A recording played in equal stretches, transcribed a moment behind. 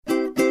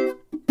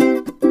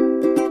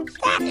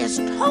is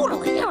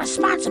totally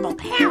irresponsible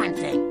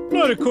parenting.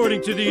 Not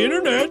according to the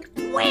internet.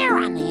 Where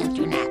on the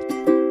internet?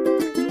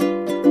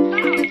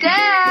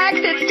 Dax,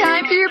 it's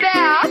time for your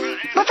bath.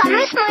 But I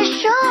missed my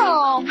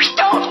show.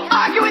 Don't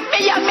argue with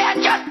me, young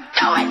man. Just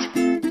do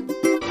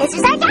it. This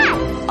is our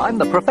dad. I'm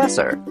the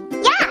professor.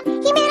 Yeah,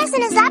 he made us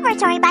in his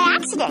laboratory by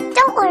accident.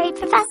 Don't worry,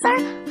 Professor.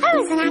 I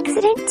was an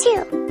accident,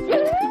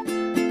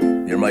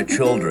 too. You're my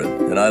children,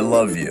 and I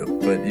love you,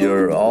 but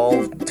you're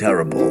all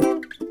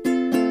terrible.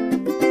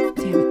 Damn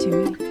it,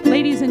 Tui.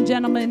 Ladies and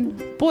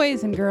gentlemen,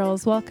 boys and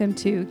girls, welcome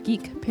to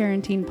Geek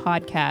Parenting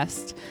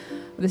Podcast.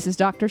 This is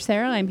Dr.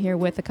 Sarah. I'm here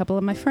with a couple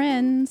of my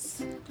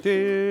friends.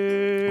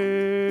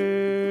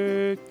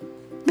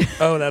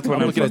 Oh, that's what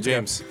I'm I'm looking at supposed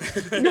James.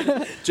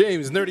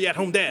 James, nerdy at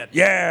home dad.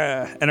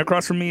 Yeah, and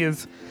across from me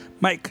is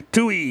Mike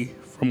Tui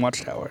from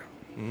Watchtower.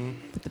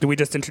 Did we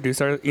just introduce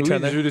each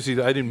other? I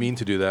didn't mean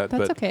to do that.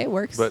 That's but, okay, it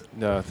works. But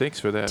thanks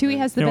for that. Tui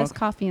has the You're best welcome.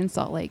 coffee in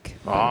Salt Lake.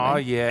 Aw,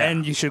 yeah.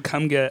 And you should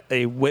come get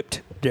a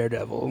whipped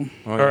Daredevil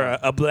Oh, or yeah.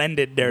 a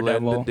blended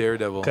Daredevil. Blended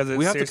Daredevil. 'Cause it's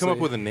We have to come up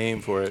seriously- with a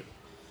name for it.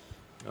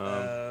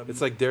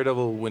 It's like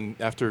Daredevil when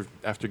after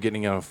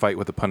getting in a fight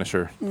with the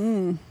Punisher.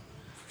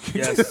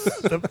 Yes.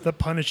 the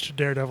punished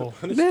Daredevil.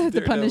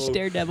 The punished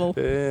Daredevil.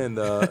 And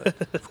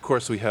of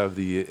course we have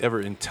the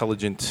ever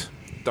intelligent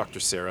Dr.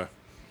 Sarah.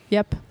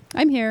 Yep,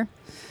 I'm here.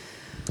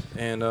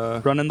 And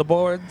Running the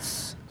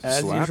boards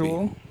as Slappy.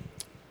 usual.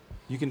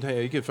 you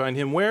can find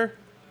him where?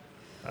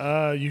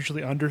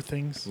 Usually under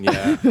things.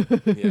 Yeah.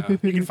 Yeah.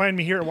 You can find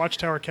me here at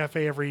Watchtower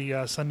Cafe every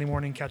Sunday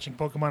morning catching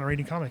Pokemon and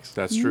reading comics.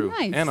 That's true.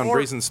 Nice. And on Or-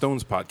 Brazen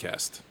Stones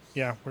podcast.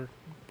 Yeah,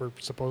 we're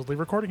supposedly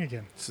recording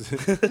again.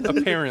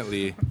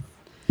 Apparently.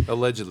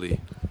 Allegedly.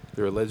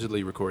 They're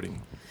allegedly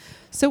recording.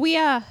 So we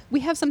have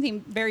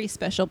something very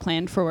special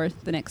planned for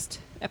the next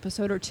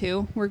episode or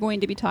two. We're going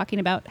to be talking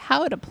about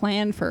how to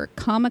plan for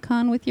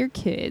Comic-Con with your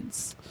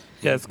kids.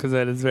 Yes, because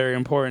that is very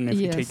important. If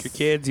you Yes. take your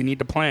kids, you need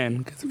to plan.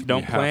 Because if you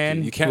don't have to.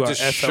 plan, You can't are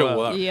just SOL.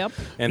 show up. Yep.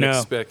 And No.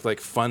 expect like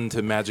fun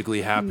to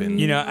magically happen.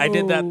 You know, I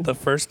did No. that the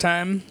first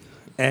time,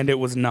 and it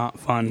was not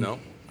fun.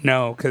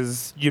 No,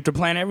 because you have to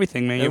plan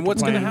everything, man. You And have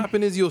what's to going to plan.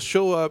 happen is you'll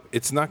show up.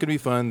 It's not going to be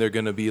fun. They're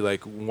going to be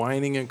like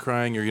whining and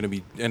crying. You're going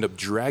to end up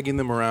dragging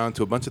them around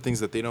to a bunch of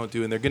things that they don't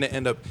do, and they're going to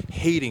end up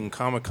hating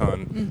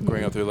Comic-Con.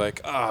 Going out there like,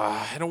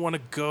 I don't want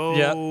to go.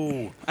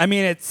 Yep. I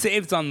mean, it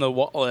saves on the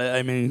wallet.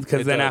 I mean,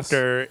 because It then does.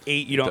 after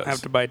 8, you don't does.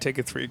 have to buy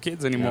tickets for your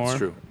kids anymore. That's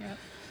true.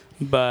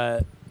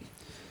 But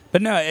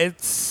no,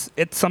 it's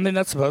something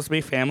that's supposed to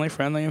be family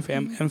friendly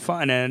and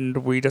fun, and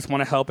we just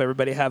want to help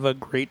everybody have a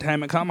great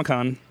time at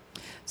Comic-Con.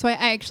 So I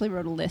actually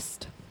wrote a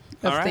list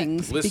of All right.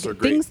 things. Lists are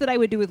great. Things that I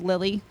would do with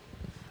Lily.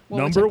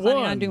 What was Number I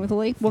planning one. on doing with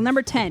Lily? Well,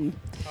 number 10.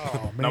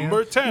 Oh, man.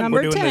 Number 10. Number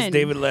We're doing 10. this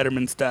David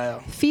Letterman style.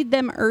 Feed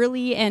them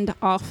early and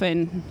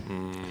often.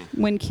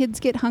 When kids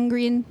get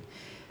hungry, and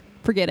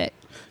forget it.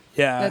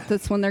 Yeah.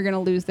 That's when they're going to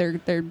lose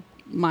their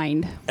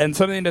mind. And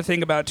something to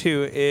think about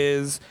too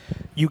is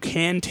you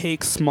can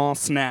take small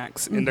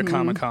snacks into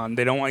Comic-Con.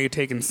 They don't want you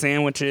taking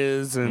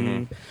sandwiches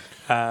and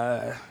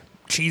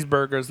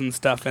cheeseburgers and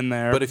stuff in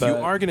there. But if you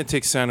are going to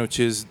take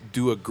sandwiches,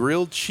 do a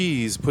grilled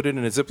cheese, put it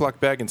in a Ziploc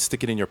bag, and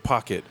stick it in your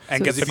pocket.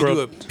 And Because get if the you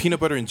do a grilled-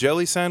 peanut butter and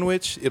jelly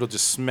sandwich, it'll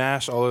just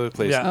smash all over the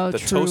place. Yeah. Oh, the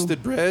true.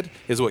 toasted bread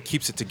is what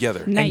keeps it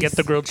together. Nice. and get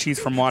the grilled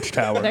cheese from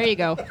Watchtower. There you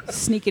go.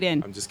 Sneak it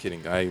in. I'm just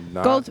kidding. I'm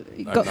not.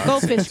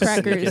 Goldfish Sneak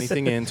crackers.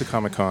 anything into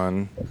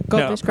Comic-Con.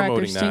 Goldfish promoting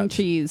crackers, string that.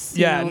 cheese.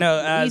 Yeah,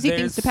 no, easy things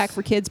there's- to pack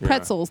for kids. Yeah.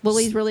 Pretzels.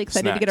 Lily's really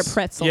excited to get a Snacks.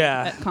 pretzel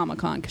Yeah. at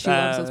Comic-Con because she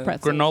loves those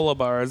pretzels. granola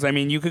bars. I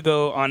mean, you could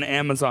go on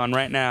Amazon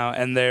right now,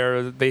 and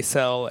they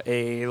sell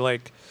a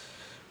like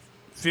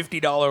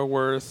 $50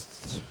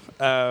 worth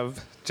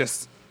of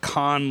just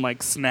con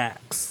like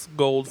snacks,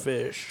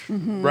 goldfish,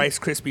 Rice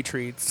Krispie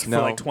treats for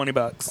Now, like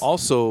 $20.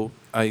 Also,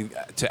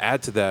 to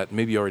add to that,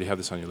 maybe you already have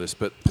this on your list,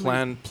 but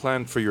plan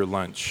for your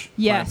lunch.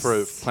 Yes.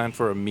 Plan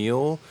for a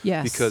meal.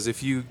 Yes. Because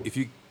if you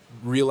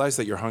realize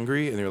that you're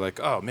hungry and you're like,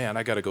 oh man,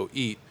 I gotta go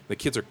eat. The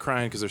kids are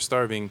crying because they're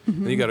starving.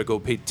 Then you gotta go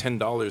pay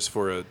 $10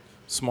 for a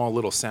small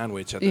little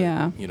sandwich at the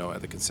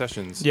at the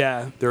concessions.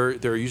 Yeah. There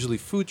are usually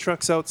food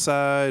trucks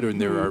outside, or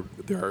there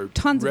are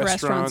Tons of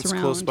restaurants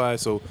close around. by.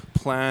 So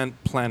plan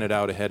it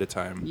out ahead of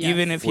time. Yeah.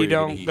 Even if Where you you're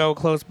gonna don't eat. go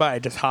close by,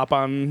 just hop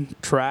on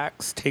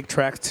tracks, take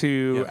tracks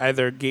to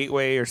either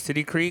Gateway or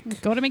City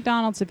Creek. Go to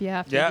McDonald's if you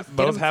have to. Yeah, Just get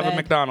both them have a fed.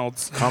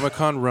 McDonald's.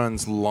 Comic-Con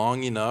runs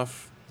long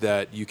enough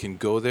that you can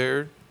go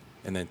there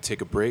and then take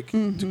a break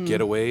to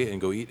get away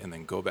and go eat and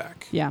then go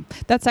back. Yeah,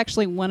 that's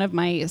actually one of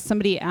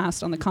somebody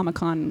asked on the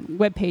Comic-Con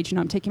webpage,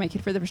 I'm taking my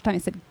kid for the first time. I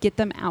said, get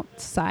them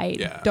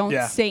outside. Yeah. Don't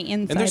Yeah. stay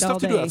inside And there's all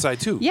stuff to day. do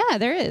outside too. Yeah,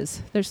 there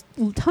is. There's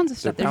tons of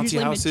stuff. There are There's bouncy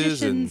usually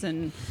houses magicians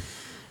and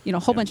a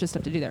whole bunch of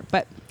stuff to do there.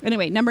 But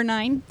anyway, number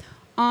 9,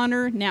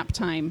 honor nap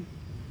time.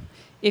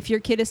 If your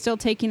kid is still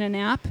taking a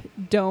nap,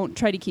 don't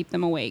try to keep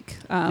them awake.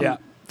 Yeah.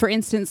 For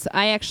instance,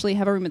 I actually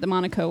have a room at the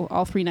Monaco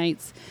all 3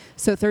 nights.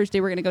 So Thursday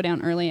we're going to go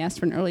down early, ask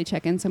for an early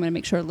check-in. So I'm going to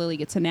make sure Lily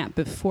gets a nap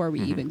before we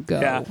even go.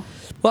 Yeah.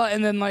 Well,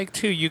 and then like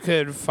too, you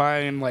could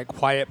find like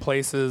quiet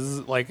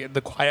places, like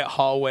the quiet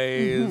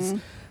hallways.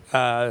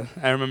 I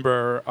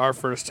remember our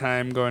first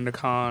time going to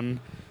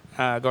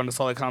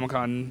Salt Lake Comic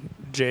Con.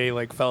 Jay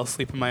like fell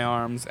asleep in my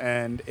arms,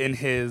 and in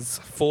his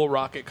full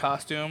rocket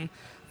costume,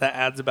 that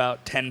adds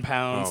about 10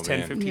 pounds,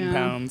 15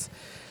 pounds.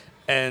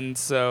 And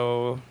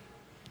so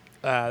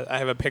I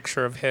have a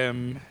picture of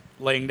him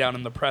laying down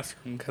in the press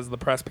room because the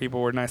press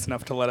people were nice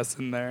enough to let us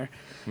in there,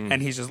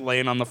 and he's just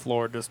laying on the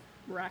floor, just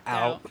Racked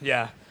out.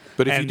 Yeah.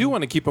 But if you do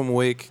want to keep him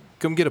awake,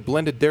 come get a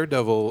blended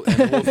Daredevil,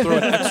 and we'll throw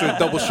an extra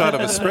double shot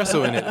of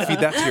espresso in it. Feed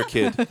that to your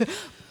kid.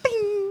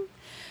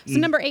 So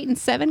number 8 and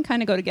 7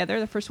 kind of go together.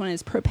 The first one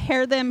is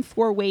prepare them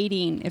for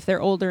waiting if they're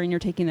older and you're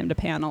taking them to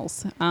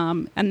panels.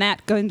 And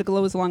that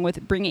goes along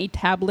with bring a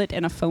tablet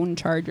and a phone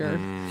charger.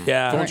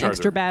 Yeah. Or an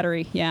extra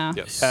battery. Yeah.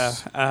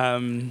 Yes.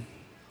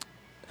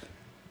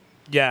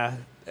 Yeah.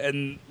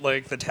 And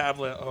like the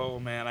tablet, oh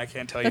man, I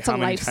can't tell you That's how a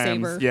many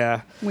lifesaver. times.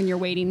 Yeah. When you're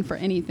waiting for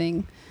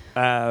anything.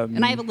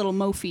 And I have a little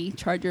Mophie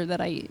charger that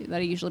I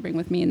usually bring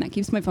with me, and that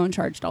keeps my phone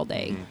charged all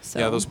day. So.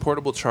 Yeah, those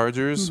portable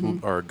chargers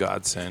are a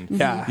godsend.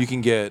 Yeah. You can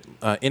get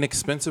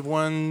inexpensive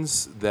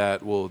ones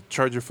that will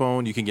charge your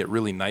phone. You can get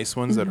really nice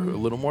ones that are a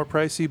little more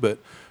pricey, but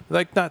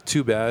like not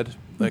too bad.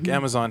 Like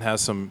Amazon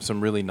has some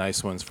really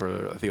nice ones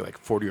for I think like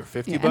 40 or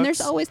 50 bucks. And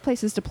there's always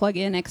places to plug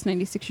in.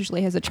 X96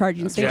 usually has a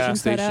charging station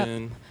set up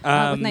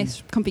with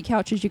nice comfy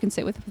couches you can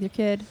sit with your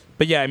kid.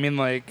 But yeah, I mean,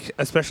 like,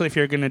 especially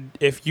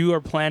if you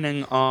are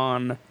planning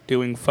on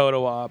doing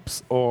photo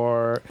ops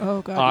or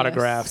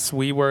autographs,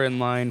 we were in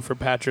line for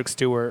Patrick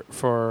Stewart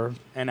for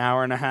an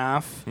hour and a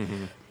half,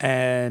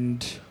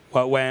 and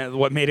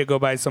what made it go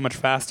by so much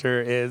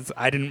faster is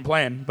I didn't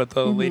plan, but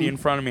the lady in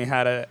front of me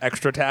had an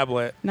extra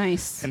tablet.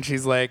 Nice. And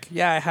she's like,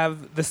 yeah,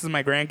 this is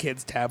my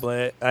grandkid's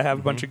tablet. I have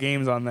a bunch of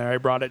games on there. I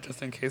brought it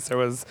just in case there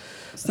was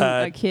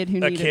a kid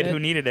who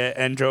needed it.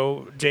 And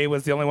Jay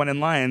was the only one in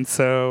line,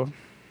 so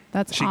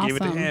that's she awesome. gave it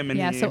to him.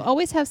 And so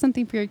always have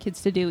something for your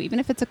kids to do, even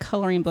if it's a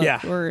coloring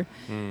book or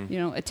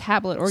a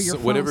tablet or your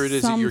phone, whatever it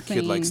is that your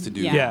kid likes to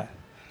do. Yeah.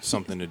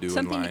 Something to do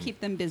something in line. to keep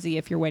them busy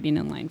if you're waiting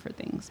in line for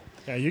things.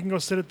 Yeah, you can go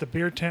sit at the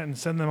beer tent and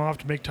send them off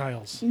to make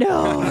tiles.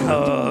 No.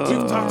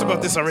 We've talked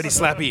about this already,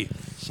 Slappy.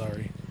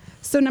 Sorry.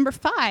 So number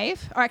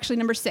 5, or actually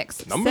number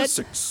 6.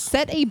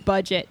 Set a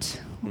budget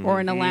or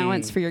an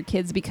allowance for your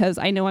kids, because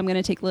I know I'm going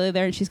to take Lily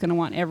there and she's going to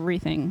want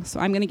everything. So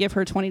I'm going to give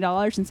her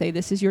 $20 and say,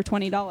 this is your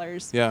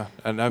 $20. Yeah,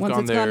 and I've Once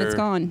gone there. Once it's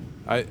gone,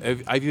 it's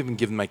gone. I've even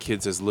given my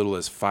kids as little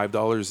as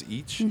 $5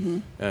 each,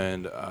 and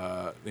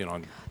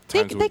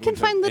They can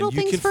find little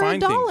things for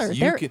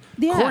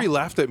 $1. Corey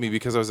laughed at me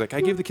because I was like,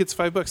 I gave the kids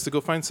 $5 to go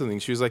find something.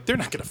 She was like, they're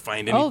not going to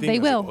find anything. Oh, they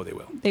will. Like, they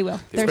will. They will.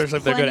 Especially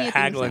if they're good at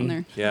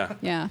haggling.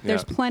 Yeah.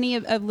 There's plenty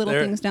of little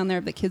things down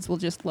there that kids will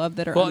just love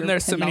that are well, under and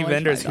there's so many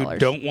vendors $10, who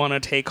don't want to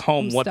take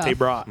home what they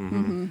brought.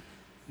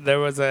 There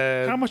was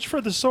How much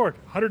for the sword?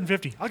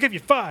 $150. I'll give you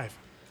 $5.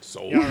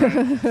 So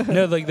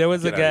no, like there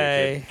was a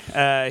Get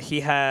guy.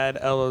 He had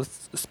a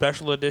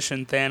special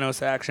edition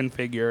Thanos action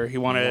figure. He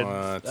wanted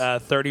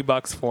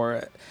 $30 for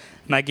it,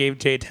 and I gave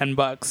Jay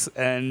 $10,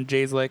 and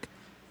Jay's like,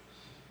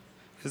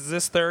 "Is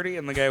this 30?"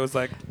 And the guy was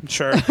like,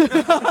 "Sure."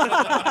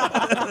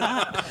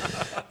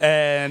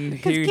 And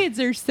because kids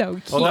are so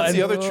cute. Well, that's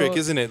the other trick,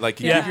 isn't it? Like,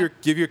 you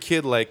give your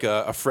kid like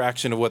a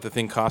fraction of what the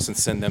thing costs and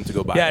send them to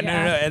go buy it. No.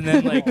 And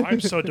then like, I'm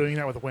so doing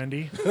that with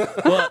Wendy.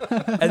 Well,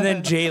 and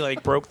then Jay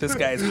like broke this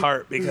guy's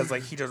heart because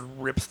like he just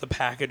rips the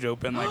package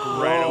open like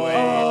right away.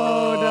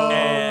 Oh no!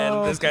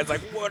 And this guy's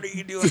like, "What are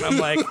you doing?" I'm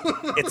like,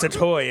 "It's a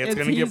toy. It's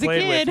gonna get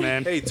played with,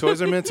 man." Hey,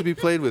 toys are meant to be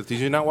played with. Did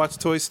you not watch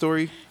Toy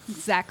Story?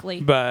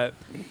 Exactly. But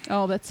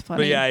that's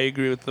funny. But yeah, I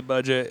agree with the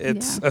budget.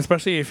 It's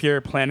especially if you're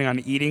planning on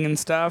eating and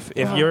stuff.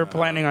 If you're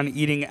planning on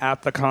eating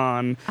at the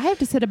con, I have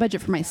to set a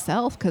budget for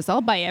myself because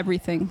I'll buy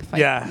everything if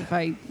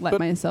I let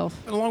myself.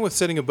 Along with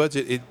setting a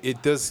budget,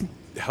 it does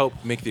help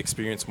make the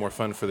experience more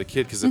fun for the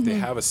kid, because if they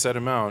have a set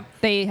amount,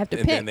 they have to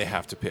pick. Then they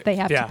have to pick. They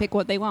have to pick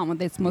what they want,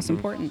 what's most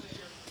important.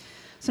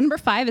 So number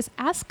 5 is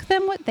ask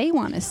them what they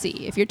want to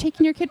see. If you're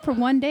taking your kid for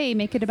one day,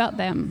 make it about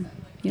them.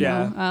 You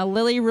know,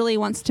 Lily really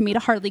wants to meet a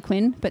Harley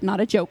Quinn, but not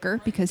a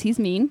Joker because he's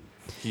mean.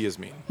 He is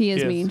mean. He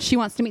is mean. She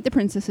wants to meet the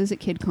princesses at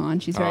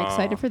KidCon. She's very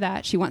excited for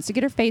that. She wants to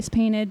get her face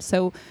painted.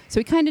 So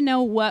we kind of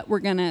know what we're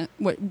gonna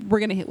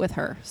hit with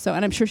her. So,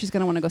 and I'm sure she's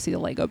gonna want to go see the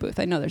Lego booth.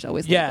 I know there's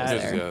always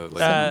Legos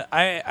there.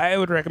 I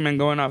would recommend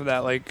going off of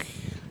that. Like,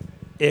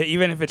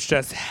 even if it's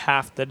just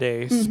half the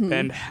day,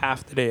 spend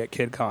half the day at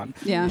KidCon.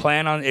 Yeah.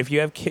 Plan on, if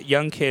you have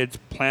young kids,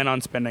 plan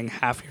on spending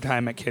half your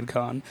time at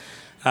KidCon.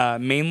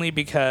 Mainly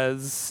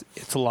because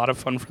it's a lot of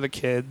fun for the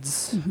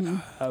kids.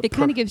 It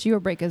kind of gives you a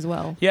break as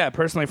well. Yeah,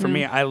 personally for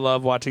me, I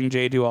love watching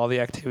Jay do all the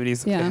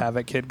activities that they have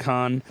at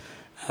KidCon.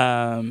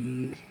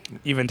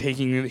 Even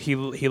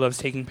he loves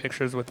taking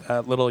pictures with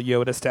that little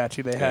Yoda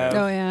statue they have.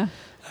 Oh yeah.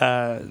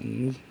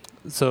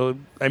 So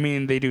I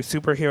mean, they do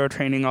superhero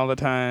training all the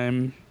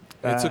time.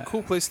 It's a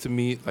cool place to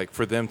meet, like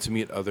for them to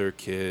meet other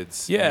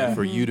kids. Yeah. And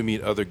for you to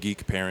meet other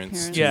geek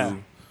parents. Too. Yeah.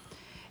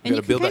 And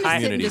you build can that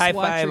community. High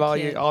five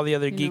all the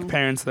other geek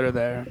parents that are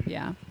there.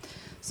 Yeah.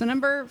 So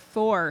number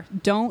 4,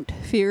 don't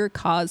fear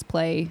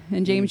cosplay.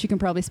 And James, you can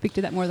probably speak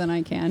to that more than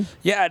I can.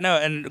 Yeah, no,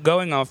 and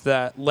going off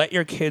that, let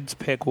your kids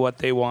pick what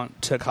they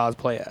want to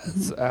cosplay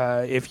as.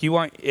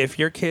 If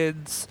your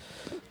kids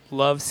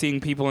love seeing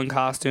people in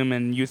costume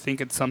and you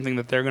think it's something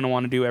that they're going to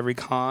want to do every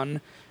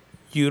con,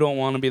 you don't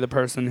want to be the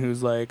person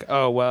who's like,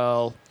 oh,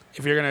 well,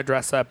 if you're going to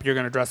dress up, you're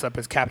going to dress up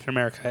as Captain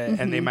America,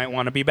 and they might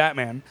want to be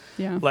Batman.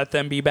 Yeah. Let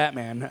them be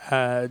Batman.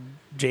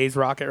 Jay's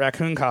Rocket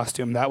Raccoon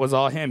costume, that was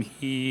all him.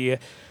 He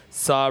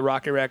saw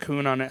Rocket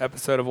Raccoon on an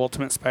episode of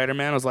Ultimate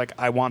Spider-Man. I was like,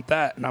 I want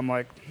that. And I'm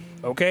like,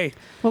 okay.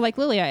 Well, like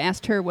Lily, I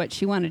asked her what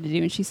she wanted to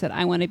do, and she said,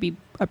 I want to be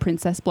a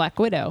Princess Black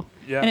Widow.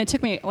 Yeah. And it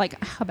took me, like,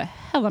 how the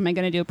hell am I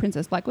going to do a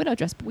Princess Black Widow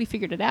dress? But we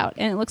figured it out,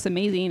 and it looks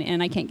amazing,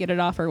 and I can't get it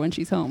off her when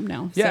she's home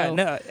now. Yeah, so.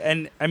 no,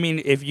 and I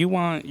mean, if you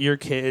want your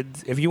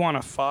kids, if you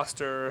want to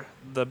foster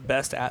the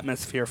best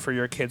atmosphere for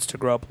your kids to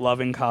grow up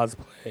loving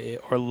cosplay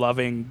or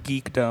loving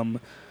geekdom,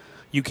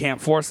 you can't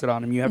force it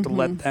on them. You have to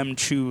let them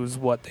choose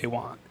what they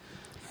want.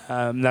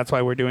 That's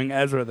why we're doing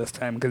Ezra this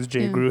time, because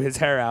Jay grew his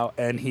hair out,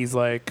 and he's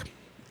like,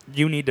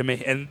 you need to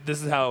make, and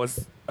this is how it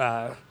was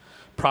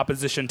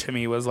propositioned to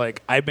me, was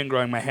like, I've been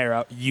growing my hair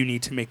out, you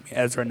need to make me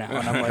Ezra now.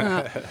 And I'm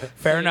like,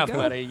 fair enough,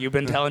 buddy. You've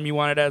been telling me you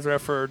wanted Ezra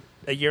for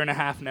a year and a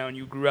half now, and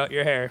you grew out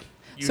your hair.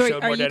 So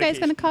are you guys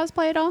going to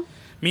cosplay at all?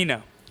 Me,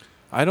 no.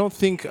 I don't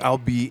think I'll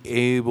be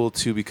able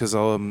to, because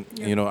I'm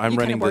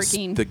running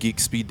the Geek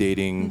Speed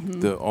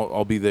Dating.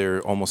 I'll be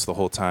there almost the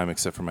whole time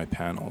except for my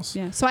panels.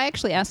 Yeah. So I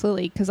actually asked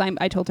Lily, because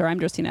I told her I'm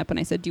dressing up, and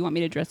I said, do you want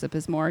me to dress up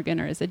as Morgan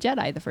or as a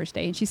Jedi the first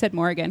day? And she said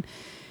Morgan.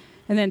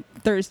 And then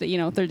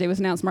Thursday was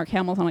announced Mark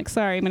Hamill's. I'm like,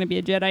 sorry, I'm going to be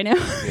a Jedi now.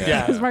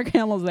 Yeah. Because Mark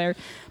Hamill's there.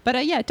 But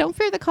don't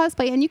fear the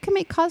cosplay. And you can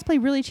make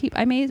cosplay really cheap.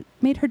 I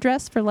made her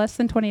dress for less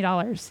than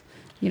 $20.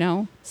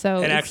 So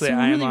and it's actually,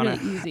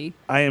 really easy.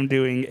 I am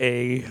doing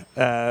a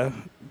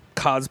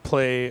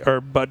cosplay or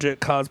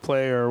budget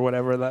cosplay or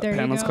whatever that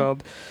panel's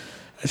called.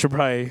 I should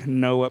probably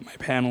know what my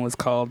panel is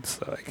called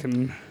so I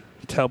can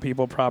tell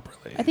people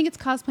properly. I think it's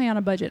cosplay on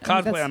a budget.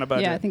 Cosplay on a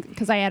budget. Yeah, I think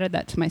because I added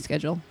that to my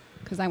schedule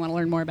because I want to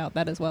learn more about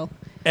that as well.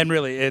 And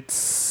really,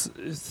 it's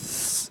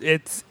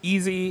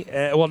easy.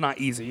 Well, not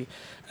easy,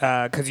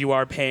 because you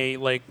are paying.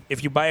 Like,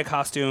 if you buy a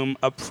costume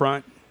up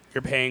front,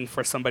 you're paying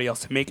for somebody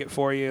else to make it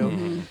for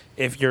you.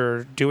 If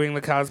you're doing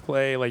the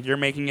cosplay, like you're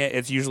making it,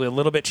 it's usually a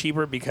little bit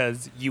cheaper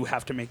because you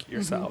have to make it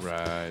yourself.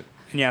 Right.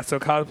 And yeah, so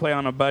cosplay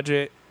on a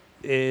budget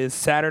is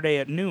Saturday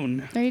at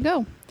noon. There you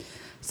go.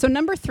 So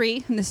number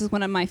 3, and this is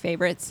one of my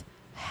favorites,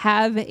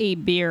 have a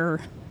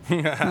beer.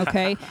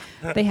 Okay,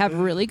 they have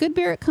really good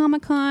beer at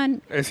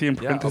Comic-Con. I see in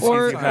parentheses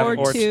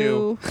or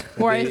two.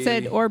 Or I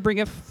said, or bring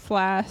a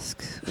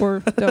flask, or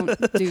don't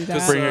do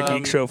that. Bring a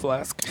Geek Show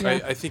flask. Yeah.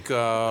 I think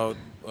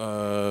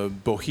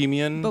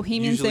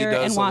Bohemian's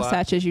there, and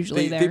Wasatch is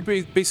usually there.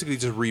 They basically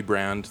just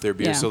rebrand their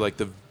beer. Yeah. So like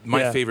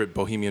my favorite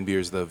Bohemian beer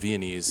is the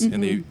Viennese,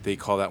 and they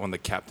call that one the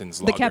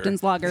Captain's Lager. The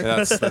Captain's Lager.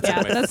 That's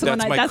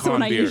the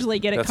one I usually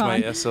get at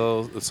Con. That's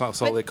my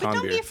Salt Lake Con but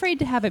don't beer. be afraid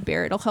to have a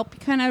beer. It'll help you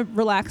kind of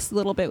relax a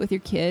little bit with your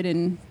kid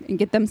and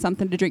get them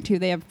something to drink too.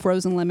 They have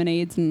frozen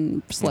lemonades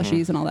and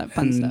slushies and all that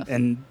fun stuff.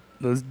 And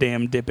those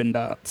damn Dippin'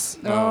 Dots.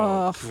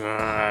 Oh,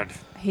 God.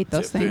 I hate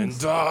those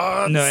things.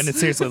 No, and it's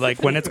seriously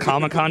like when it's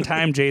Comic-Con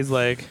time, Jay's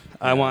like,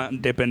 I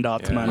want Dippin'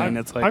 Dots money. And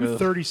it's like, I'm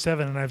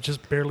 37 and I've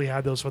just barely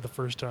had those for the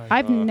first time.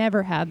 I've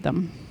never had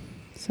them.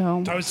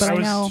 So, I was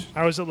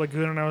at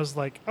Lagoon and I was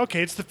like,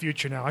 okay, it's the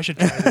future now. I should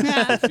try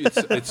this.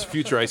 It's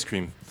future ice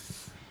cream.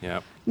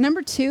 Yeah.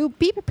 Number 2,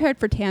 be prepared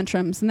for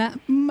tantrums, and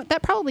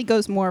that probably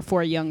goes more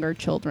for younger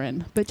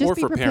children. But just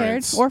be prepared,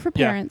 parents. or for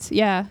parents.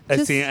 Yeah,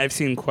 I've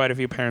seen quite a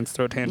few parents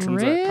throw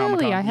tantrums really? at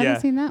Comic-Con. I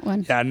haven't seen that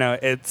one. Yeah, no,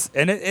 it's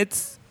or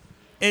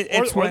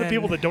the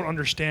people that don't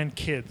understand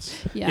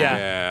kids.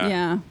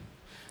 Yeah.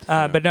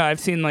 But no, I've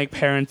seen like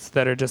parents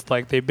that are just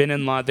like they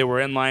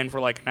were in line for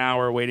like an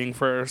hour waiting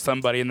for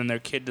somebody, and then their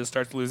kid just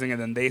starts losing, and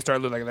then they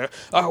start losing. Like,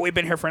 oh, we've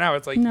been here for an hour.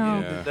 It's like,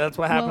 no. That's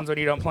what happens when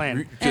you don't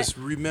plan. Just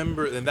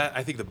remember, and that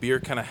I think the beer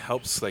kind of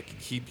helps like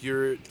keep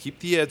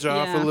the edge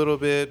off a little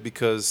bit,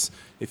 because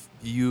if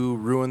you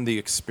ruin the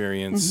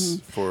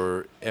experience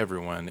for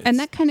everyone, and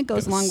that kind of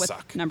goes along with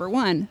number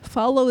 1,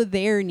 follow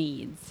their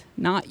needs,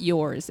 not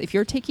yours. If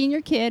you're taking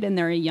your kid and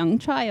they're a young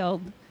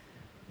child,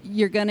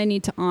 you're going to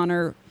need to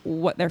honor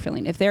what they're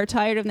feeling. If they're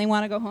tired and they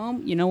want to go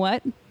home, you know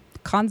what?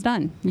 Con's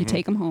done. You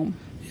take them home.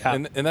 Yeah.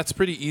 And that's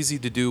pretty easy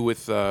to do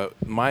with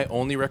my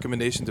only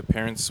recommendation to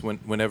parents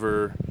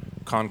whenever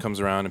Con comes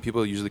around, and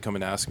people usually come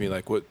and ask me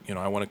like, what,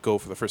 I want to go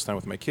for the first time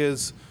with my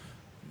kids.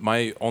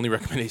 My only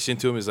recommendation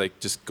to them is like,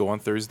 just go on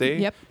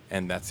Thursday,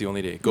 and that's the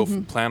only day. Go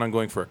plan on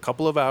going for a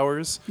couple of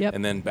hours,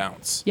 and then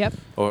bounce.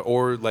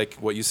 Or like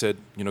what you said,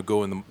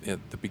 go in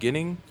the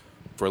beginning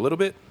for a little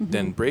bit,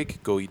 then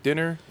break, go eat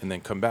dinner, and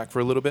then come back for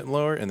a little bit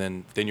lower, and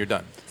then you're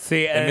done.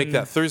 See, and make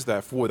that Thursday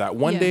for that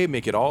one day,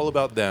 make it all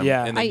about them,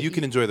 and then you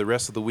can enjoy the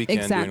rest of the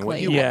weekend doing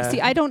what you want.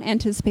 See, I don't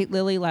anticipate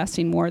Lily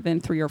lasting more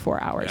than 3 or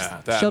 4 hours.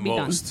 She'll be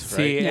done. Right?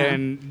 See,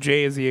 and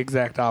Jay is the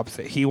exact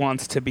opposite. He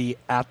wants to be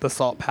at the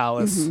Salt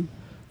Palace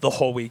the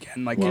whole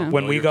weekend. Like Yeah.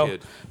 when Oh, we your go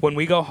kid. when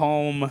we go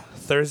home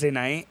Thursday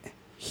night,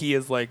 he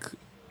is like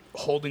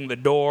holding the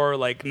door,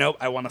 like, nope,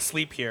 I want to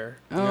sleep here.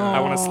 I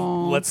want to.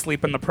 Let's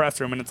sleep in the press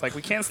room, and it's like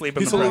we can't sleep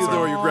in He's the press holding the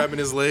door. room. You're grabbing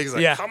his legs.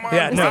 Like, Yeah, come on,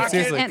 yeah, no, rock it.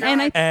 seriously. And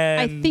I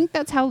And- think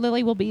that's how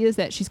Lily will be, is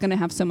that she's going to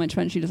have so much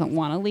fun she doesn't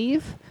want to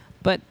leave.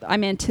 But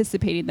I'm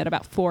anticipating that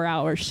about 4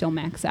 hours she'll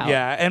max out.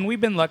 Yeah, and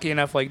we've been lucky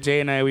enough, like Jay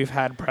and I, we've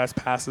had press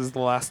passes the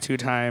last 2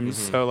 times.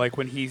 Mm-hmm. So like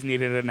when he's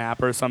needed a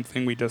nap or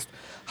something, we just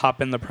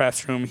hop in the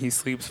press room. He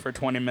sleeps for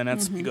 20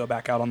 minutes. We go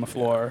back out on the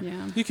floor.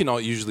 Yeah. You can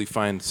all usually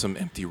find some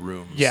empty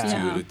rooms Yeah.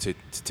 Yeah. to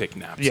take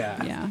naps.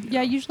 Yeah.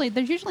 Yeah. Usually,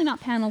 there's usually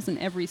not panels in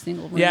every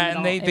single room. Yeah, at and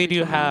all, they every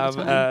do time, all the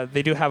time. have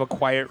they do have a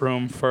quiet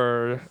room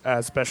for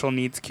special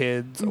needs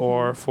kids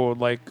or for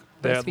like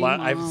Breastfeeding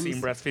I've moms. seen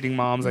breastfeeding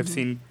moms. I've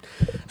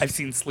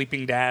seen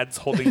sleeping dads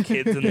holding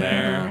kids in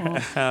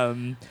there.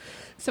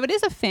 So it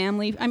is a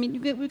family. I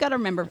mean, we've got to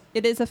remember,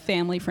 it is a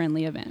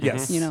family-friendly event.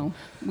 Yes. You know,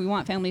 we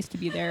want families to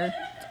be there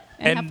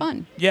and have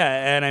fun.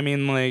 Yeah, and I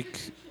mean,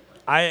 like,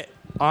 I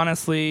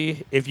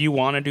honestly, if you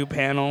want to do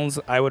panels,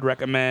 I would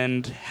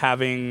recommend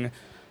having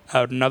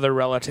another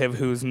relative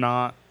who's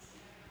not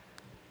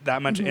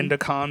that much into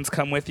cons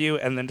come with you,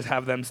 and then just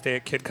have them stay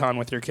at KidCon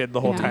with your kid the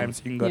whole Yeah. time,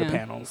 so you can go to Yeah.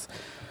 panels.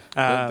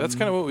 That's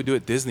kind of what we do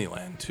at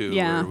Disneyland too,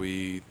 Yeah. where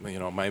we,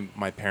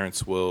 my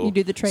parents will You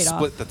do the trade-off.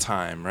 split the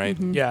time, right?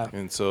 Yeah.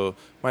 And so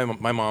my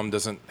mom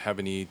doesn't have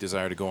any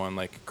desire to go on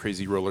like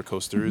crazy roller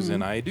coasters,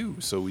 and I do.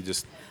 So we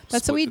just That's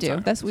what split we the do.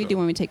 time. That's what we do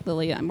when we take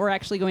Lily. We're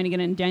actually going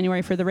again in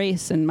January for the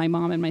race, and my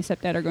mom and my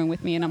stepdad are going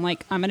with me. And I'm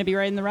like, I'm going to be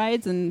riding the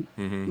rides, and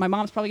my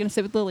mom's probably going to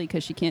sit with Lily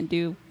because she can't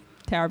do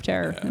Tower of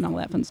Terror and all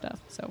that fun stuff.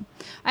 So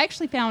I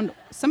actually found,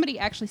 somebody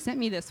actually sent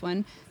me this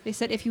one. They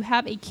said if you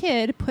have a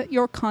kid, put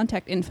your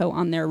contact info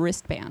on their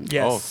wristband.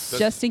 Yes. Oh, that's-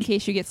 Just in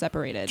case you get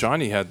separated.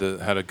 Johnny had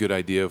a good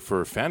idea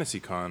for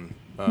FantasyCon.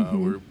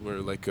 We're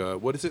like,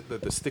 what is it?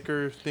 The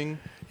sticker thing?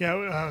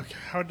 Yeah,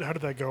 how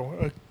did that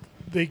go?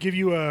 They give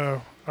you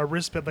a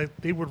wristband. Like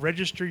they would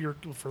register your,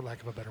 for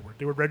lack of a better word,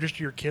 they would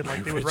register your kid.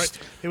 Like they would write.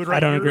 They would write. I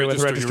don't your- agree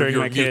with registering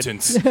your my kid.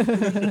 mutants.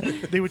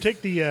 They would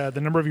take the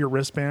number of your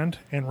wristband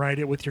and write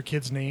it with your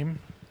kid's name.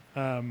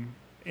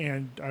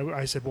 And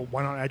I said, well,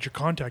 why not add your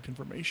contact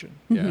information?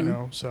 Yeah. You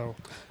know, so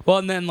Well,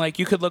 and then like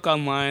you could look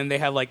online. They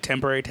have like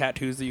temporary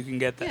tattoos that you can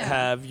get that Yeah.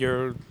 have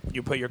you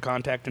put your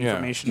contact Yeah.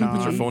 information Put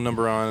on. your phone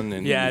number on,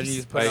 and Yeah, and you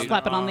just put it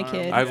Slap it on the arm.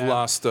 kid. I've Yeah.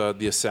 lost the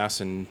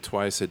assassin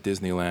twice at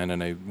Disneyland,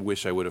 and I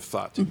wish I would have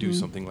thought to do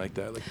something like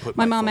that. Like put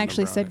my mom phone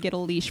actually number on said it. get a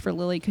leash for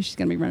Lily because she's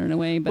going to be running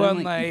away. But Well,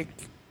 I'm like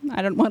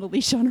I don't want a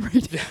leash on her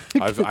right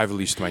now. I've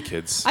leashed my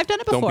kids. I've done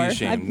it Don't before. be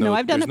ashamed.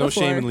 I've done there's it no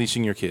shame before. in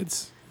leashing your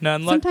kids. no,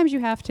 and Sometimes you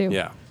have to.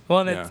 Yeah.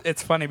 Well, and Yeah.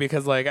 it's funny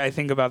because like I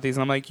think about these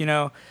and I'm like,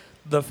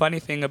 the funny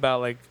thing about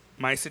like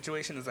my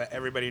situation is that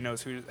everybody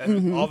knows who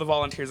all the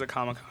volunteers at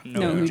Comic-Con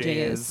know who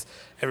Jay is.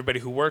 Everybody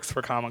who works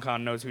for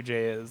Comic-Con knows who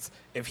Jay is.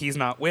 If he's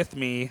not with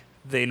me,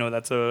 they know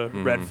that's a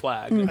red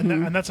flag.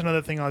 and that's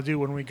another thing I'll do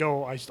when we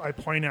go. I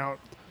point out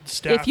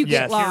staff. If you and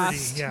get security.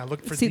 lost, yeah,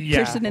 look for see the the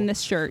person in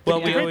this shirt. Well,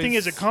 The we great always- thing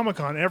is at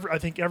Comic-Con, I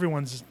think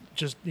everyone's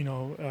just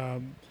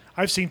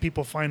I've seen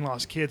people find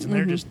lost kids, and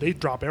they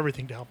drop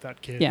everything to help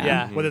that kid. Yeah.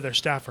 Yeah. Whether they're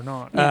staff or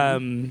not.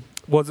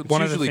 Was It's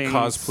one of the usually things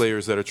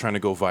cosplayers that are trying to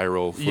go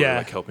viral for Yeah.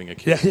 like helping a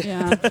kid.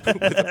 Yeah. With a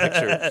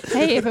picture.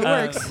 Hey, if it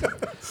works.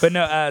 But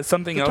no,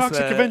 something the else. Toxic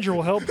that, Avenger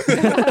will help.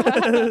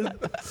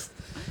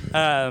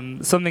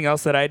 Something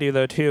else that I do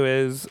though too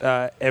is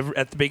at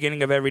the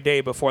beginning of every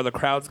day before the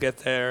crowds get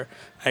there,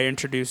 I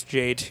introduce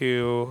Jay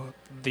to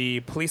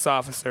the police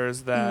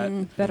officers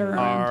that that are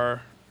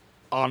are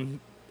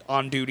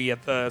on duty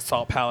at the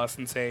Salt Palace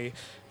and say,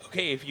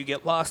 okay, if you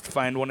get lost,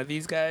 find one of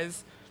these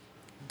guys.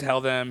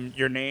 Tell them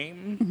your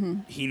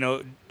name.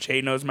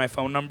 Jay knows my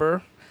phone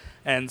number,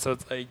 and so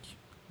it's like,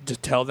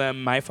 just tell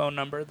them my phone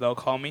number. They'll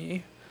call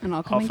me. And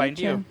I'll come I'll and find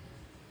get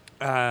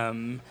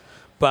you.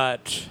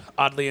 But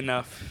oddly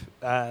enough,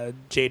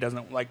 Jay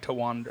doesn't like to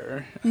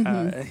wander.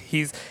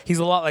 He's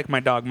a lot like my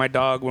dog. My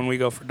dog, when we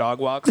go for dog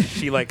walks,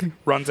 she like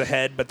runs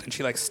ahead, but then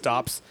she like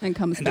stops And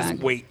comes and back.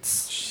 just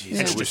waits. Jeez, And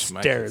I just wish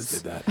my stares.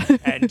 kids did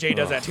that. And Jay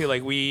does that too.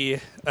 Like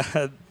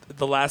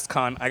the last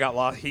con, I got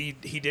lost. He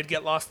did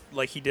get lost.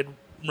 Like he did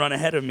run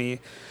ahead of me,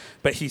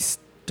 but he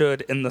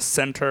stood in the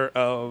center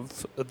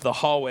of the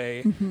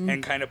hallway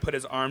and kind of put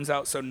his arms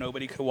out so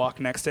nobody could walk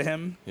next to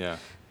him. Yeah.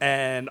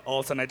 And all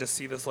of a sudden, I just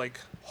see this like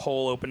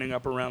hole opening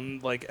up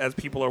around like as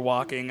people are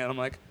walking, and I'm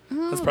like,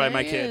 "That's probably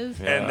my there he kid." is.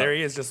 Yeah. And there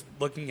he is, just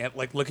looking up.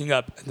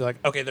 And they're like,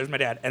 "Okay, there's my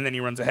dad." And then he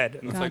runs ahead,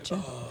 and Gotcha. it's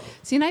like, "Oh,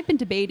 See, and I've been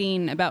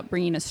debating about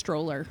bringing a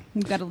stroller.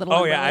 We've got a little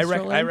oh yeah." umbrella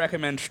stroller. I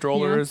recommend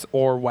strollers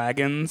or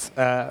wagons.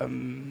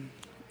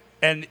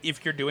 And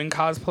if you're doing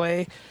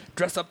cosplay,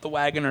 dress up the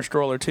wagon or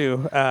stroller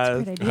too. Good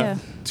idea.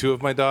 Two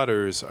of my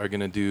daughters are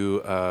gonna do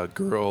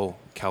girl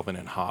Calvin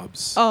and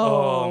Hobbes.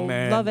 Oh,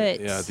 man. love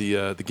it. Yeah,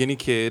 the guinea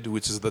kid,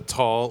 which is the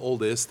tall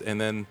oldest, and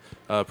then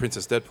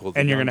Princess Deadpool. the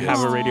And you're gonna have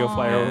a youngest. radio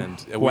flyer.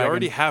 And we wagon.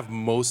 already have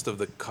most of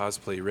the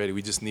cosplay ready.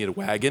 We just need a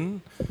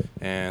wagon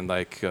and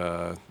like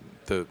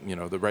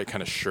the right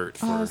kind of shirt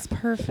for Oh, it's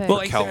perfect. Well,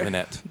 like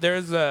Calvinette.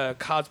 there's a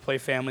cosplay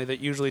family that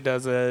usually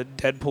does a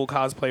Deadpool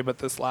cosplay, but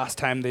this last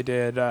time they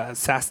did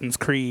Assassin's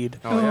Creed.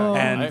 Oh yeah,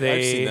 And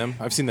I've seen them.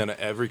 I've seen them at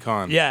every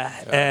con. Yeah,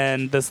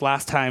 and this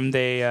last time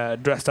they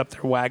dressed up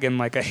their wagon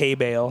like a hay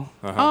bale.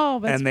 Oh,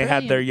 that's And they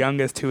had their brilliant.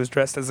 youngest, who was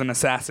dressed as an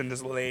assassin,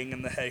 just laying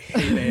in the hay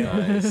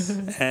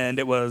bale. And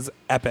it was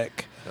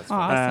epic.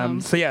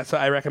 Awesome. So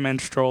I recommend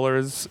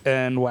strollers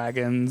and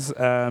wagons.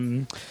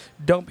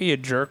 Don't be a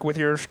jerk with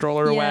your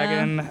stroller or Yeah.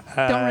 wagon.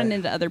 Don't run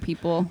into other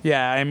people.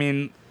 Yeah, I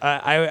mean,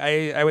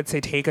 I would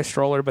say take a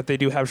stroller, but they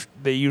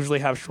usually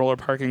have stroller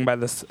parking by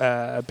the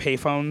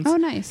payphones. Oh,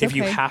 nice. If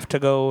you Okay. have to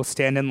go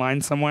stand in line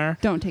somewhere.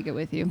 Don't take it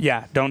with you.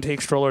 Yeah, don't take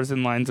strollers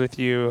in lines with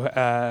you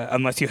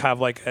unless you have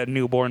like a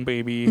newborn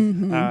baby.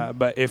 Mm-hmm.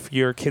 But if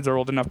your kids are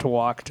old enough to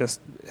walk, just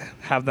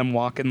have them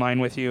walk in line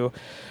with you.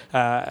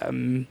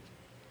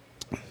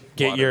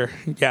 Get Water.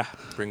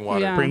 Bring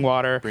water. Yeah. bring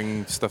water.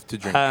 Bring stuff to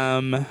drink.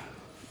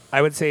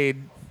 I would say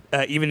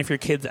even if your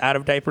kid's out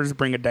of diapers,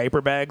 bring a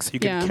diaper bag so you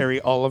can Yeah. carry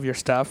all of your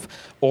stuff,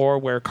 or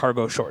wear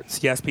cargo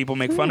shorts. Yes, people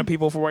make fun of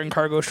people for wearing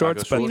cargo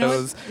shorts, but shorts. You know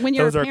those what? When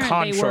you're those a are parent,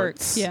 con they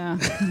shorts. work. Yeah.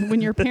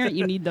 When you're a parent,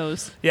 you need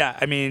those. Yeah,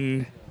 I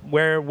mean,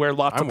 wear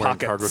lots I'm of wearing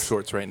pockets. cargo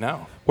shorts right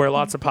now. Wear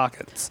lots of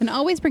pockets. And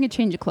always bring a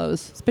change of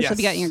clothes, especially if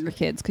you got Yes. younger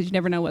kids, because you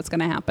never know what's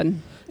going to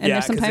happen. And Yeah,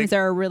 there's 'cause sometimes they-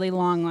 there are really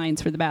long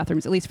lines for the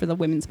bathrooms, at least for the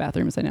women's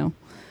bathrooms. I know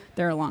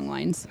there are long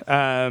lines.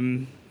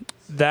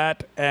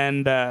 That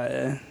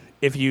and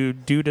if you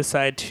do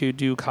decide to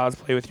do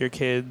cosplay with your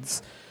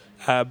kids,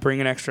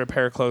 bring an extra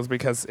pair of clothes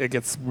because it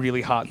gets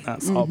really hot in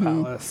that salt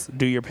palace.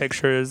 Do your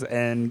pictures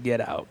and get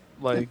out.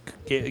 Like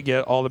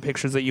get all the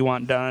pictures that you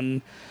want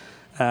done,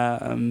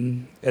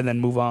 and then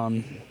move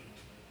on.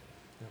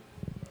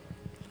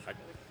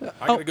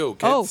 I gotta go,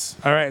 oh. kids.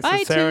 All right, so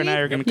Bye, Sarah and Chewy. I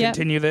are going to Yep.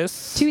 continue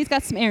this. Chewy's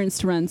got some errands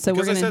to run, so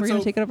we're Because I gonna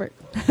said take it over.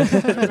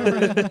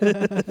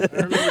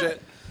 I remembered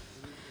it.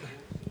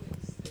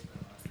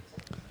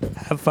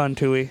 Have fun,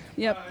 Tui.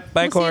 Yep.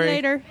 Bye, we'll Corey. See you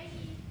later.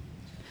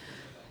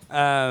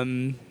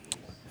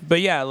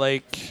 But yeah,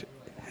 like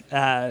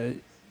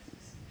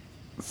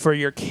for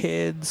your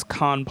kids,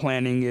 con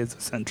planning is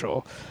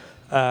essential.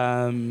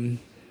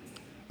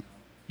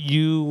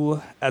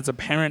 You, as a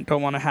parent,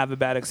 don't want to have a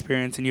bad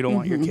experience, and you don't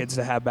want your kids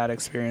to have bad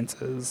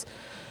experiences.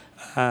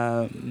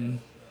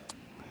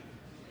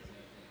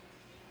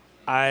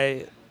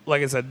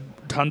 Like I said,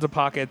 tons of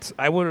pockets.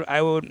 I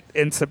would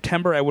in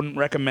September. I wouldn't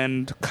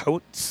recommend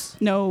coats.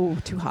 No,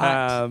 too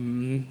hot.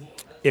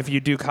 If you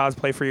do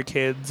cosplay for your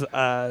kids,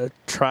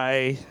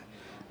 try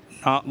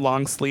not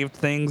long sleeved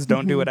things.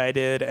 Don't do what I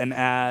did and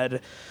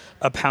add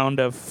a pound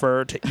of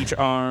fur to each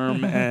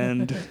arm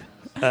and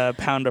a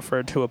pound of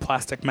fur to a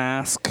plastic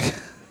mask.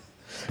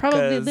 Probably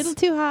a 'cause- little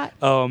too hot.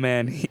 Oh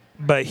man,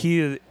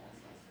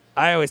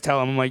 I always tell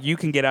him, I'm like, you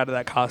can get out of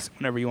that costume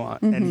whenever you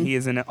want, and he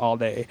is in it all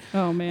day.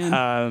 Oh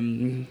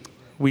man.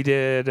 We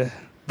did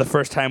the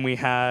first time we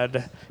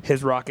had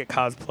his Rocket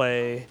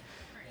cosplay.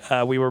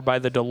 We were by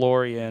the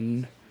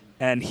DeLorean,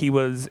 and he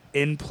was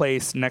in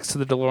place next to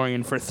the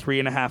DeLorean for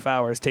 3.5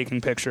 hours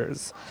taking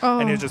pictures.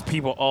 And it was just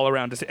people all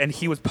around us, and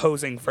he was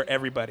posing for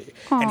everybody,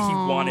 and he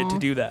wanted to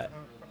do that.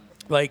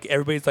 Like,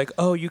 everybody's like,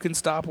 oh, you can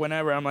stop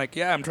whenever. I'm like,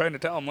 yeah, I'm trying to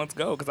tell him, let's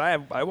go, because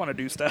I want to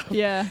do stuff.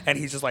 Yeah. And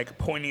he's just, like,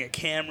 pointing at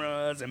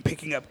cameras and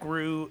picking up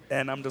Groot,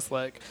 and I'm just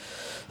like,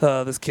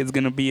 this kid's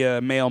going to be a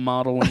male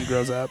model when he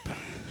grows up.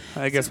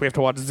 I guess we have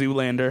to watch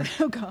Zoolander.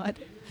 Oh God.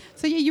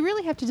 So yeah, you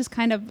really have to just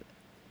kind of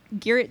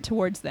gear it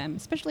towards them,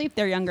 especially if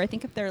they're younger. I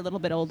think if they're a little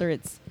bit older,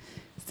 it's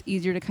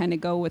easier to kind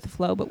of go with the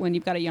flow. But when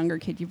you've got a younger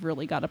kid, you've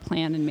really got to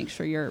plan and make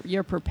sure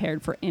you're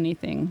prepared for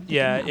anything. that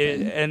Yeah, can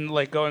happen. and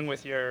like going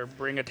with your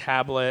bring a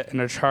tablet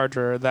and a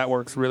charger, that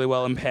works really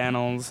well in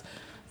panels.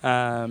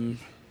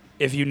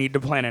 If you need to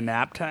plan a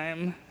nap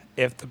time,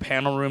 if the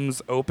panel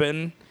room's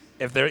open,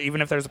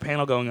 even if there's a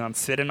panel going on,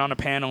 sit in on a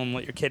panel and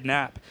let your kid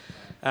nap.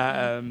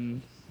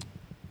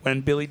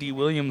 When Billy D.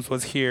 Williams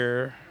was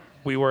here,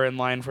 we were in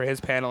line for his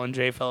panel, and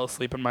Jay fell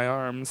asleep in my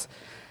arms.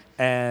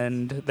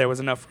 And there was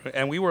enough,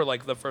 and we were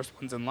like the first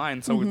ones in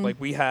line, so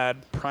we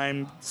had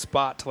prime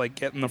spot to like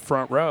get in the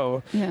front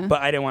row. Yeah.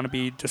 But I didn't want to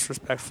be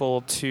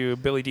disrespectful to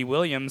Billy D.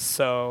 Williams,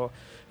 so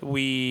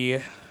we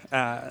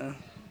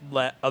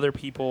let other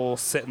people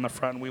sit in the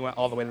front. We went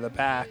all the way to the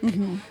back,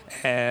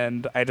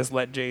 and I just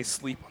let Jay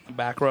sleep on the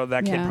back row.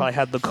 That kid Yeah. probably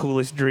had the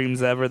coolest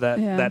dreams ever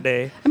that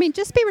day. I mean,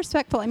 just be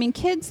respectful. I mean,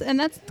 kids, and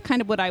that's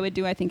kind of what I would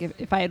do. I think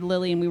if I had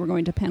Lily and we were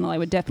going to panel, I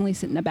would definitely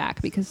sit in the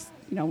back because,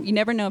 you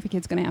never know if a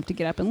kid's going to have to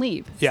get up and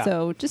leave. Yeah.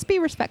 So just be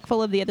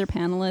respectful of the other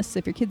panelists.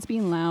 If your kid's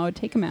being loud,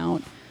 take them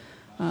out.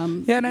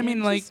 Yeah, and I mean,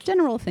 just like,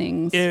 general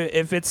things.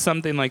 if it's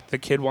something like the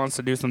kid wants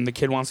to do something, the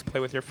kid wants to play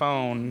with your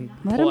phone,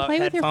 Let pull him out play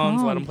with your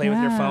headphones, let phone. him play with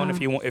your phone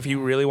Yeah. if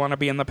you really want to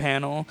be in the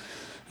panel.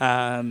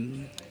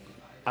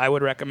 I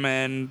would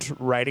recommend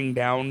writing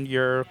down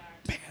your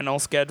panel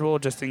schedule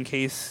just in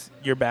case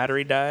your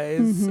battery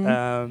dies.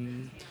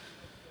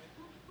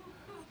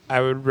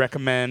 I would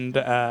recommend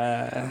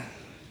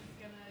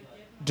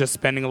just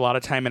spending a lot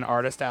of time in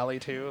Artist Alley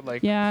too.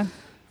 Like, Yeah.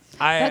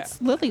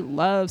 Lily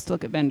loves to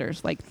look at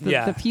vendors. Like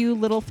the few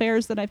little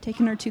fairs that I've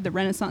taken her to, the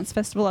Renaissance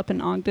Festival up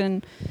in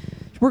Ogden.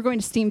 We're going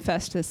to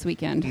Steamfest this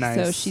weekend,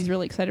 so she's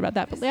really excited about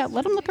that. But yeah,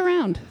 let them look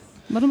around.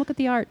 Let them look at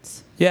the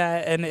arts.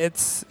 Yeah, and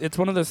it's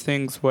one of those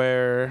things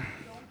where,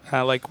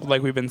 like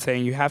we've been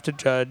saying, you have to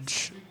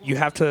judge. You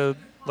have to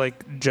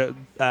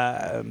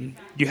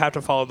you have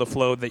to follow the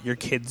flow that your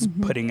kid's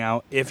putting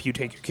out if you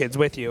take your kids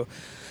with you.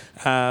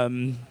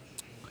 You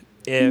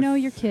know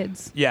your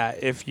kids. Yeah,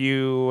 if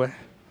you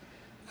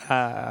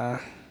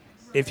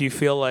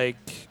feel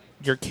like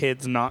your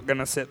kid's not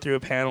gonna sit through a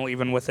panel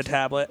even with a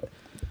tablet,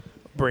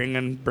 bring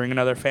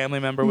another family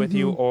member with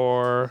you,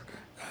 or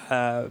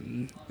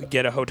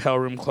get a hotel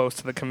room close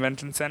to the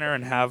convention center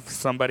and have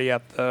somebody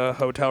at the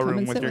hotel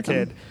room with your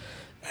kid.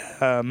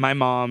 My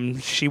mom,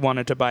 she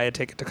wanted to buy a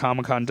ticket to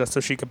Comic-Con just so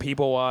she could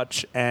people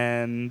watch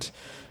and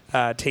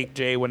take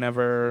Jay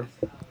whenever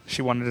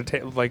she wanted to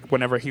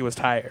whenever he was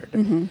tired.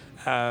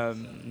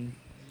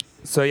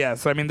 So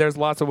I mean, there's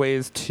lots of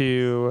ways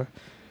to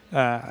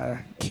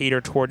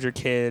cater towards your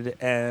kid,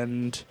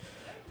 and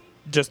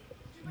just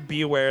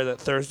be aware that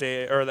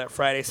Thursday or that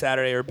Friday,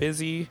 Saturday are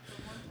busy.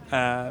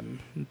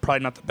 Probably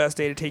not the best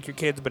day to take your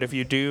kids, but if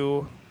you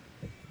do,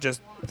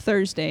 just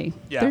Thursday.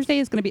 Yeah. Thursday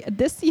is going to be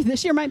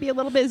this year might be a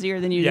little busier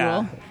than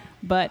usual.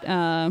 But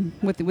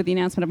with the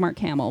announcement of Mark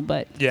Hamill,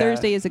 but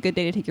Thursday is a good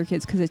day to take your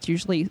kids because it's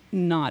usually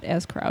not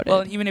as crowded.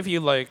 Well, even if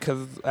you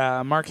because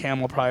Mark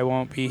Hamill probably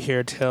won't be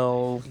here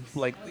till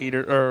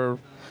later or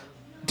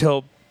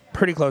till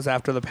pretty close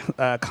after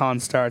the con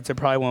starts. It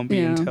probably won't be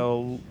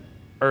until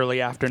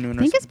early afternoon.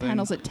 I think his something.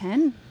 panel's at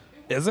 10.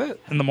 Is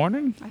it in the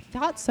morning? I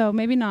thought so.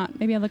 Maybe not.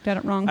 Maybe I looked at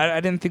it wrong. I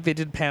didn't think they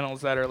did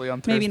panels that early on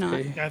Thursday. Maybe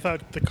not. Yeah, I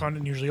thought the con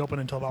didn't usually open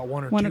until about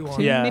 1 or 2 on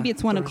Maybe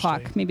it's 1 Thursday.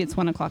 o'clock. Maybe it's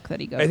 1 o'clock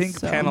that he goes. I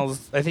think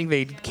panels. I think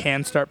they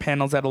can start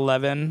panels at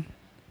 11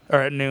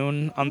 or at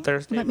noon on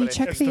Thursday. Let me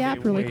check the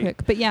app really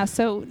quick. But yeah,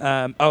 so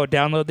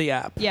download the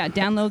app. Yeah,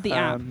 download the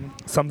app.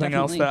 Something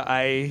else that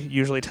I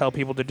usually tell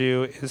people to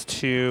do is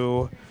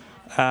to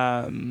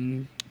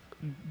download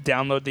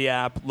the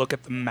app, look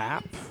at the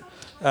map.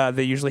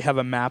 They usually have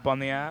a map on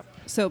the app.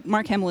 So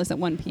Mark Hamill is at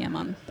 1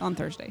 p.m. on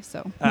Thursday.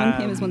 So 1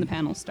 p.m. is when the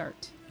panels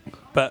start.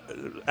 But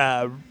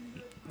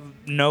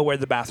know where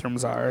the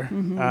bathrooms are.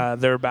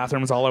 There are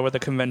bathrooms all over the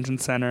convention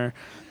center.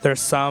 There's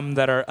some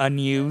that are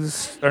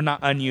unused, or not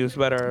unused,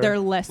 but they're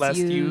less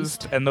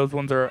used. And those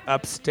ones are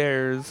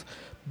upstairs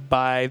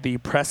by the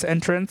press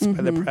entrance,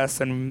 by the press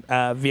and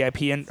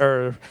VIP,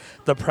 or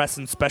the press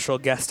and special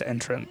guest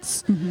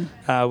entrance,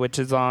 which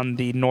is on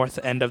the north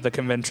end of the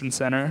convention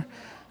center.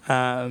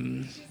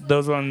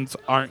 Those ones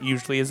aren't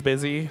usually as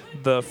busy.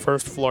 The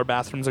first floor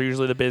bathrooms are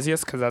usually the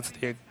busiest because that's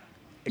the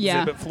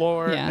exhibit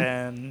floor,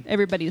 and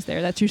everybody's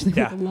there. That's usually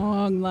where the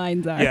long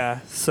lines are.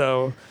 Yeah,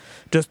 so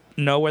just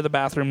know where the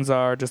bathrooms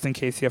are, just in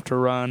case you have to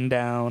run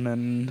down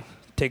and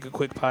take a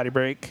quick potty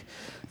break.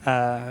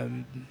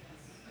 Stay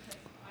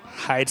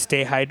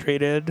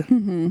hydrated.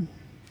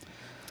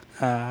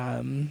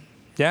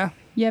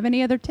 You have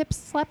any other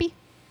tips, Slappy?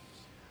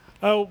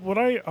 What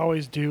I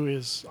always do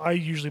is I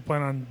usually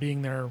plan on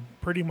being there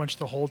pretty much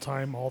the whole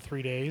time, all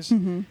 3 days.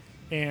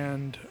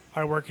 And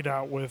I work it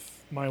out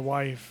with my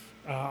wife.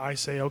 I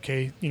say,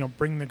 okay,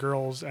 bring the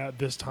girls at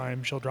this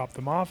time. She'll drop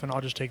them off, and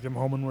I'll just take them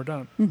home when we're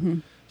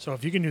done. So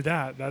if you can do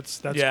that,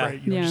 that's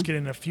great. Just get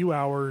in a few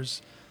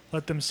hours,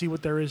 let them see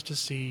what there is to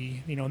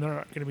see. They're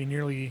not going to be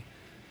nearly,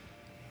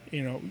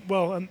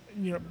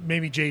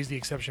 maybe Jay's the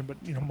exception, but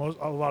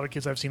a lot of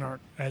kids I've seen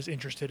aren't as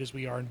interested as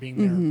we are in being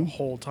there the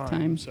whole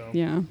time. So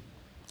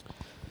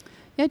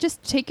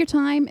just take your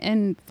time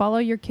and follow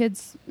your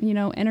kids'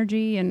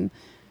 energy, and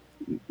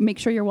make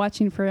sure you're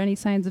watching for any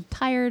signs of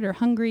tired or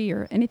hungry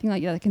or anything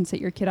like that can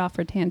set your kid off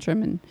for a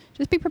tantrum, and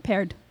just be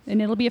prepared,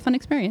 and it'll be a fun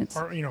experience.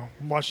 Or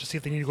watch to see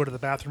if they need to go to the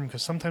bathroom,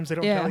 because sometimes they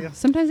don't tell you.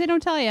 Sometimes they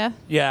don't tell you.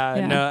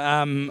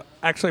 No.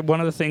 Actually, one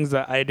of the things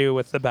that I do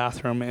with the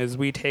bathroom is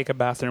we take a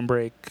bathroom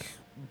break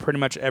pretty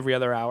much every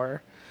other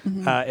hour.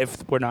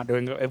 If we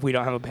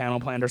don't have a panel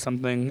planned or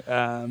something,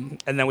 and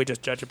then we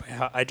just judge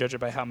it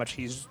by how much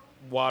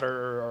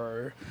water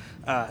or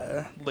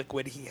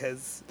liquid he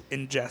has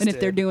ingested. And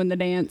if they're doing the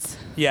dance.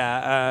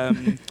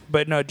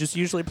 But no, just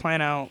usually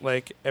plan out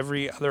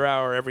every other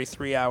hour, every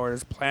 3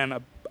 hours,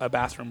 plan a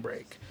bathroom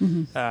break,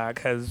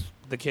 because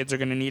the kids are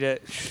going to need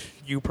it.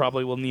 You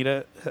probably will need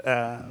it,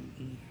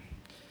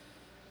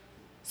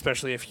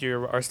 especially if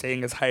you are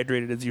staying as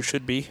hydrated as you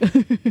should be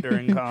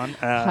during con.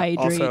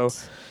 Also,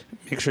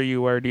 make sure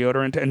you wear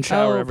deodorant and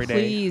shower every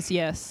day. Please,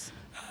 yes.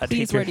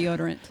 Please wear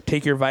deodorant.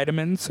 Take your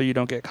vitamins so you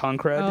don't get con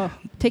crud.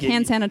 Take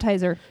hand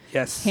sanitizer.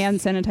 Yes. Hand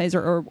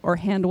sanitizer or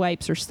hand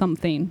wipes or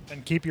something.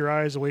 And keep your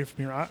eyes away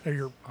from your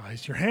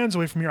hands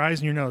away from your eyes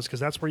and your nose, because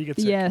that's where you get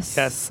sick.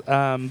 Yes.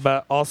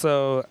 But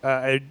also,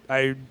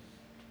 I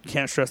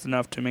can't stress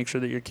enough to make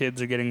sure that your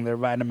kids are getting their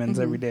vitamins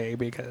every day,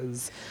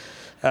 because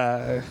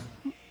the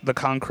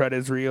con crud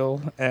is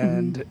real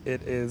and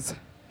it is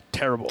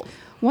terrible.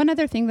 One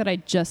other thing that I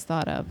just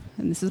thought of,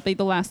 and this is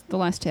the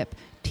last tip: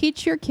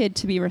 teach your kid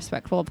to be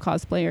respectful of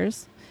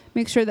cosplayers.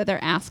 make sure that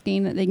they're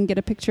asking that they can get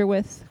a picture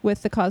with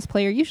the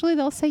cosplayer. Usually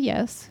they'll say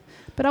yes,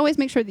 but always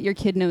make sure that your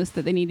kid knows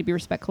that they need to be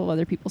respectful of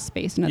other people's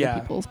space and other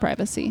people's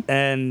privacy.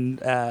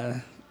 And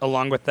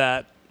along with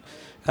that,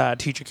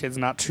 teach your kids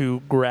not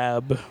to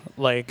grab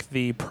like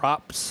the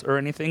props or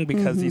anything,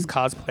 because these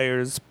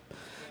cosplayers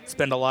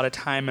spend a lot of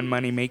time and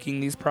money making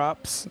these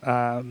props.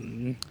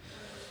 And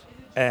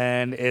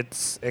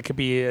it could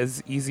be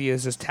as easy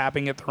as just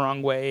tapping it the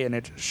wrong way and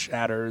it just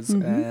shatters,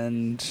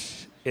 and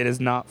it is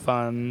not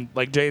fun.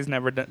 Like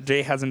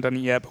Jay hasn't done it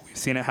yet, but we've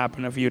seen it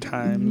happen a few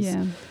times.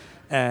 Yeah.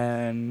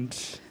 And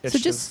it's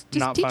just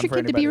not teach fun your for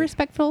kid anybody. to be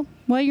respectful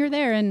while you're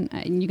there,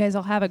 and you guys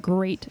will have a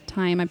great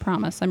time. I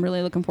promise. I'm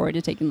really looking forward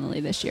to taking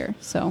Lily this year.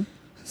 So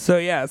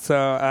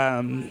to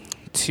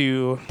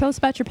tell us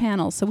about your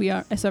panels, so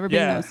everybody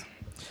knows.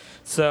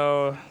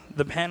 So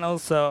the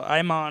panels. So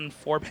I'm on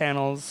 4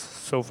 panels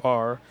so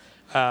far.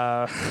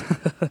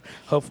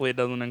 Hopefully it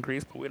doesn't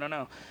increase, but we don't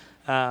know.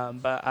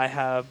 But I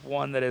have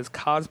one that is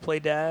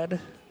Cosplay Dad,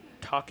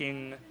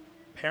 talking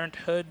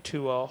parenthood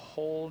to a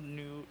whole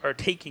new, or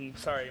taking,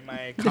 sorry,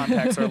 my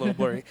contacts are a little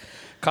blurry.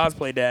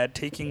 Cosplay Dad,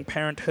 taking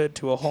parenthood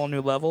to a whole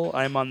new level.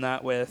 I'm on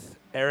that with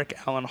Eric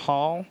Allen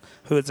Hall,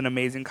 who is an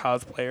amazing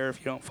cosplayer. If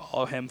you don't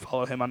follow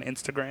him on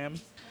Instagram.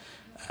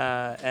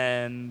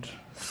 And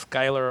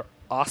Skylar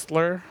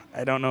Ostler.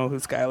 I don't know who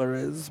Skylar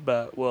is,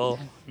 but we'll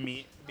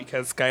meet,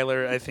 because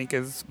Skylar, I think,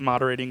 is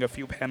moderating a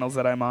few panels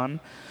that I'm on.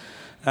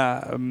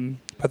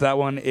 But that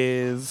one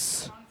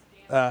is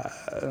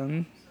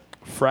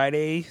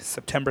Friday,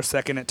 September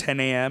 2nd at 10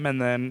 a.m.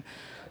 And then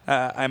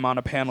I'm on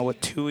a panel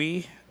with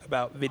Tui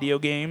about video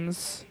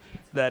games.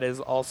 That is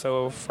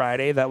also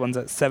Friday. That one's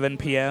at 7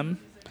 p.m.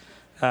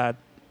 And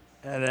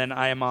then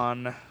I am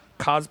on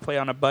Cosplay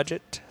on a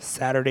Budget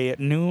Saturday at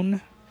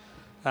noon.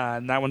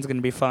 And that one's going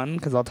to be fun,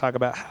 because I'll talk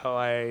about how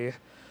I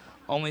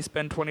only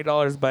spend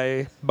 $20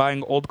 by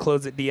buying old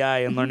clothes at DI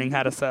and learning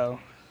how to sew.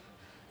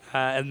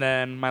 And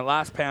then my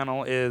last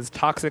panel is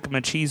Toxic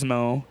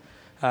Machismo,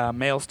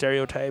 Male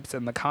Stereotypes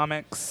in the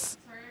Comics,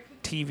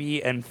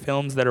 TV, and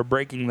Films that are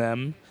Breaking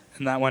Them.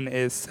 And that one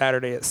is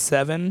Saturday at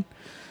 7.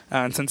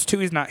 And since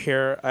Tui's not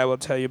here, I will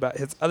tell you about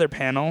his other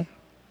panel,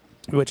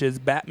 which is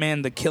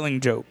Batman the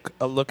Killing Joke,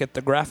 a look at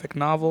the graphic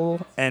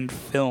novel and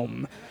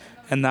film.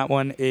 And that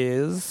one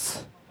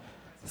is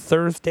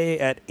Thursday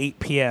at 8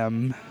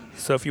 p.m.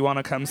 So if you want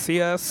to come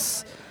see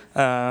us,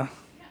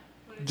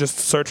 just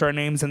search our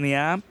names in the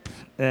app,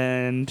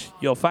 and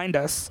you'll find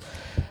us.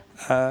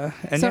 And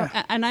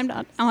I'm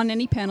not on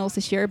any panels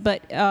this year,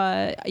 but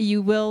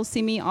you will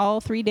see me all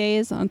 3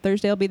 days. On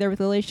Thursday, I'll be there with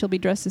Lily. She'll be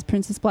dressed as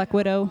Princess Black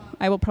Widow.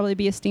 I will probably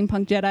be a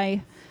steampunk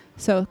Jedi.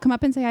 So come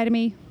up and say hi to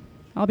me.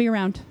 I'll be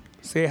around.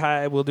 Say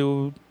hi.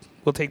 We'll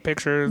take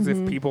pictures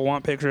if people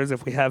want pictures.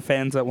 If we have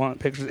fans that want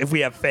pictures. If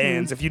we have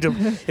fans. If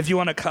you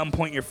want to come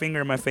point your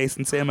finger in my face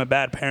and say I'm a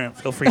bad parent,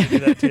 feel free to do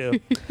that too.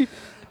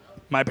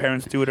 My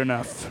parents do it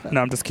enough.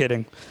 No, I'm just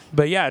kidding.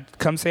 But yeah,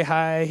 come say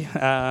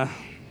hi.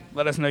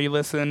 Let us know you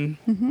listen.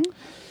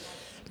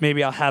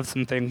 Maybe I'll have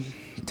something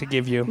to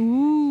give you.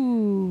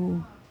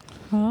 Ooh.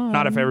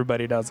 Not if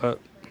everybody does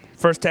it.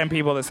 First 10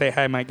 people that say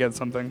hi might get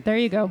something. There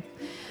you go.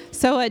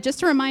 So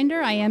just a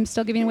reminder, I am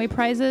still giving away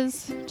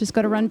prizes. Just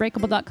go to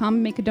runbreakable.com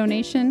and make a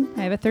donation.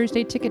 I have a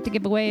Thursday ticket to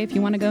give away. If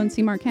you want to go and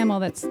see Mark Hamill,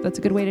 that's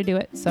a good way to do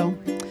it. So,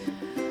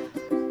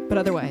 but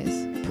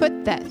otherwise,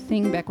 put that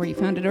thing back where you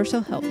found it, or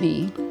so help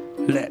me.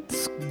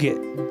 Let's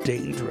get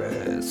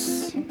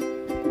dangerous.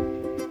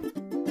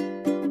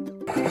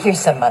 Here's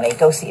some money.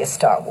 Go see a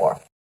Star Wars.